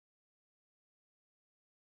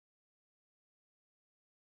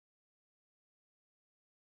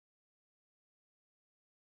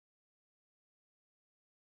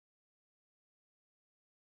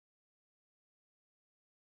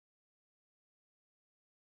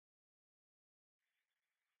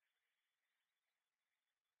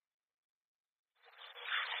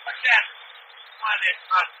What's that? What is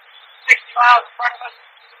it? 60 miles in front of us?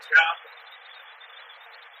 Yeah.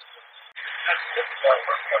 That's 50 miles in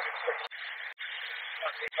front of us.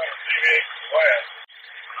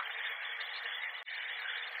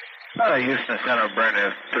 Houston Center,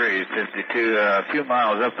 Braniff 352. A few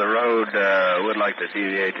miles up the road, would like to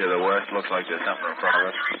deviate to the west. Looks like there's something in front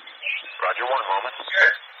of us. Roger, one moment.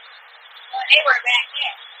 Sure. Well, they were back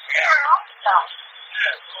there. They were also.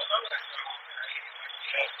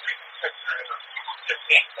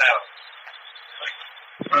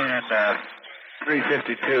 And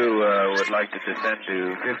 352 would like to descend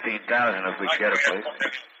to 15,000 if we can get it, please.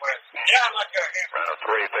 Braniff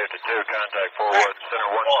 352, contact forward center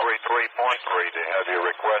 133.3 to have your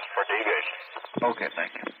request for deviation. Okay,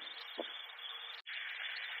 thank you.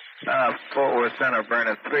 Fort Worth Center,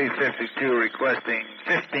 Braniff 352, requesting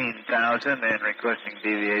 15,000 and requesting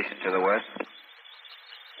deviation to the west.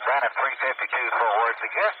 Braniff 352, Fort Worth,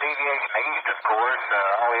 suggest deviation east, of course.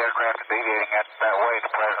 All the aircraft are deviating that way at the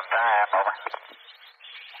present time. Over.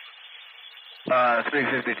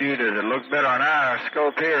 352, does it look better on our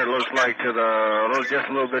scope here? It looks like to the, just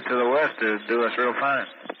a little bit to the west to do us real fine.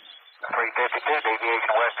 352,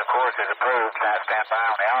 deviation west, of course, is approved. I stand by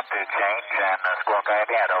on the altitude change and squawk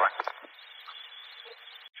ahead, over.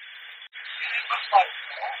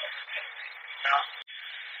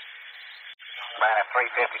 Braniff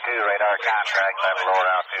 352, radar contract, level lower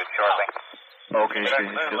altitude shortly. Okay, Good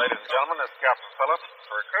afternoon, ladies and gentlemen. This is Captain Phillips.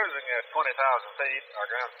 We're cruising at 20,000 feet. Our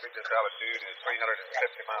ground speed at altitude is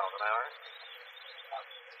 350 miles an hour.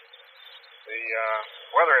 The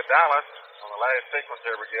weather at Dallas on the last sequence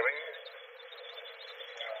here we're giving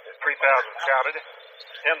is 3,000 scouted, 10,000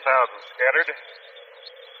 scattered,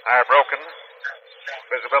 high broken.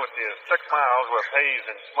 Visibility is 6 miles with haze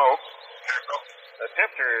and smoke. The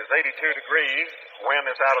temperature is 82 degrees. Wind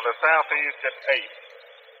is out of the southeast at 8.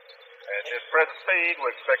 At this present speed,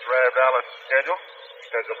 we expect to arrive Dallas schedule.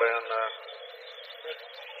 Schedule been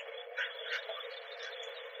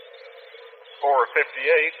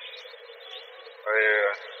 4:58.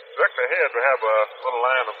 Directly ahead, we have a little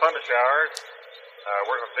line of thunder showers.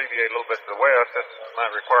 We're going to deviate a little bit to the west. This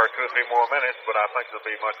might require 2 or 3 more minutes, but I think it'll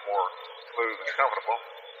be much more smooth and comfortable.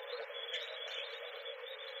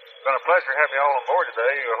 It's been a pleasure having you all on board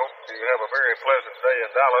today. I hope you have a very pleasant day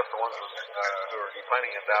in Dallas, the ones who are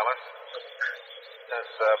planning in Dallas. Since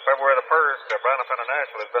February the 1st, Braniff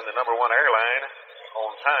International has been the #1 airline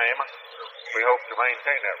on time. We hope to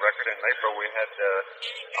maintain that record. In April, we had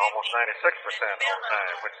almost 96% on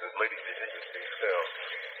time, which is leading the industry still.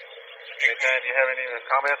 Anytime you have any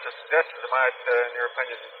comments or suggestions that might, in your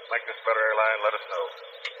opinion, make this a better airline, let us know.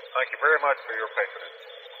 Thank you very much for your patronage.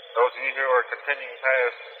 Those of you who are continuing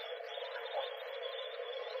past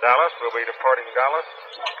Dallas, we'll be departing Dallas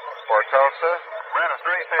for Tulsa. Braniff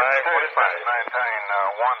 352, maintain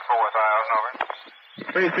 14,000, over.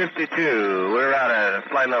 352, we're out at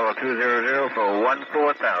flight level 200 for 14,000.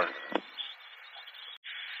 14,000.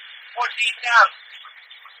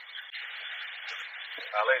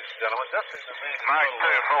 Now, ladies and gentlemen, just as the Mike 24,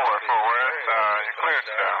 Fort Worth, you're cleared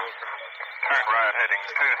to turn right heading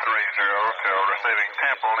 230 till receiving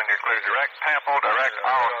Temple, and you're cleared direct Temple, direct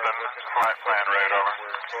Austin, flight plan route, over.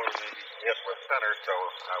 Yes, we're center, so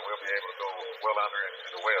we'll be able to go well under and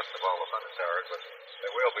to the west of all the thunder showers, but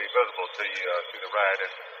they will be visible to you to the right,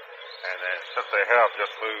 and then since they have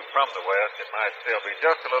just moved from the west, it might still be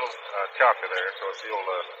just a little choppy there, so if you'll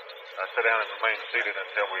sit down and remain seated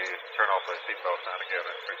until we turn off the seatbelt sign again,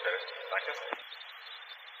 I appreciate it. Thank you.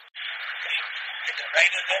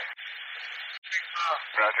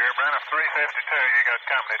 Roger, Braniff 352, you got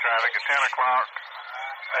company traffic at 10 o'clock,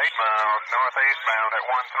 8 miles, northeastbound at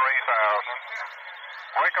 13,000.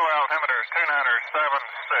 Waco altimeter is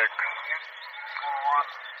 297.6,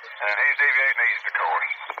 and he's deviating east, of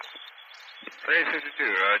course.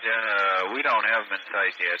 352, Roger. We don't have him in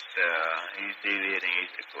sight yet. He's deviating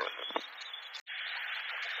east, of course.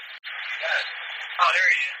 Oh, there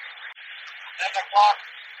he is. 7 o'clock.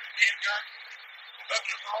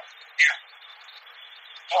 Yeah.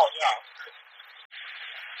 Oh, yeah.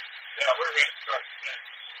 Yeah, we're ready to start today.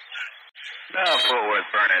 Fort Worth,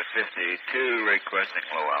 Braniff 52, requesting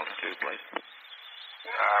low altitude, please.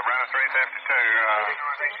 Braniff 352,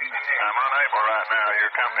 I'm unable right now. Your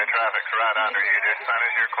company traffic's right under you. Just as soon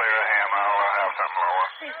as you're clear of him, I'll have something lower.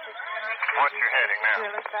 What's your heading now?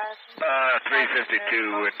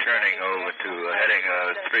 352, we're turning over to heading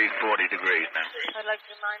 340 degrees now. I'd like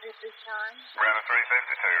to remind you at this time. Braniff 352,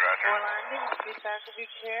 Roger. For landing, please back of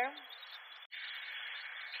your chair.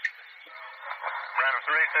 Braniff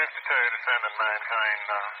 352, descend and maintain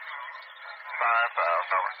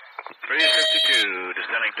 5,000, over. 352,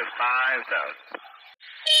 descending to 5,000.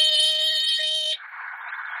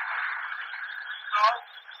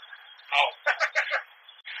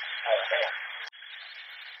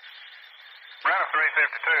 Braniff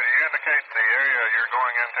 352, do you indicate the area you're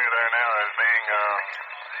going into there now as being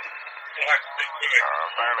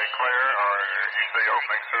fairly clear, or you see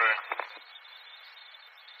openings through it?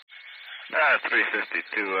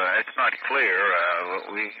 352, it's not clear.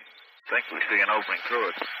 We think we see an opening through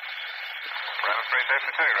it. Braniff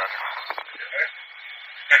 352, Roger.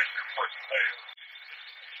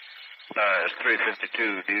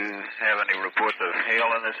 352, do you have any reports of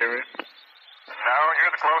hail in this area? No,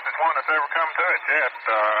 you're the closest one that's ever come to it yet.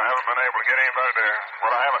 I haven't been able to get anybody to,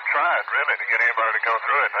 well, I haven't tried really to get anybody to go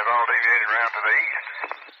through it. They've all deviated around to the east.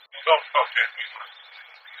 Okay.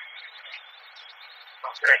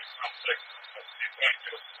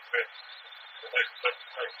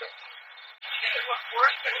 What's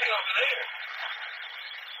worse than over there?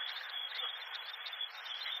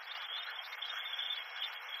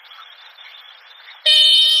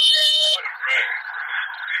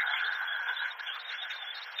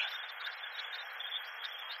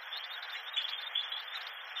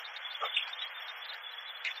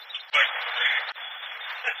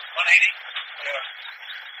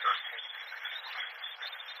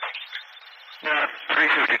 Yeah,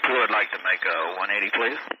 352, I'd like to make a 180,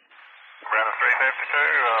 please. Braniff 352,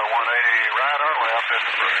 180 right or left is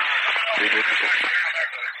approved. 352.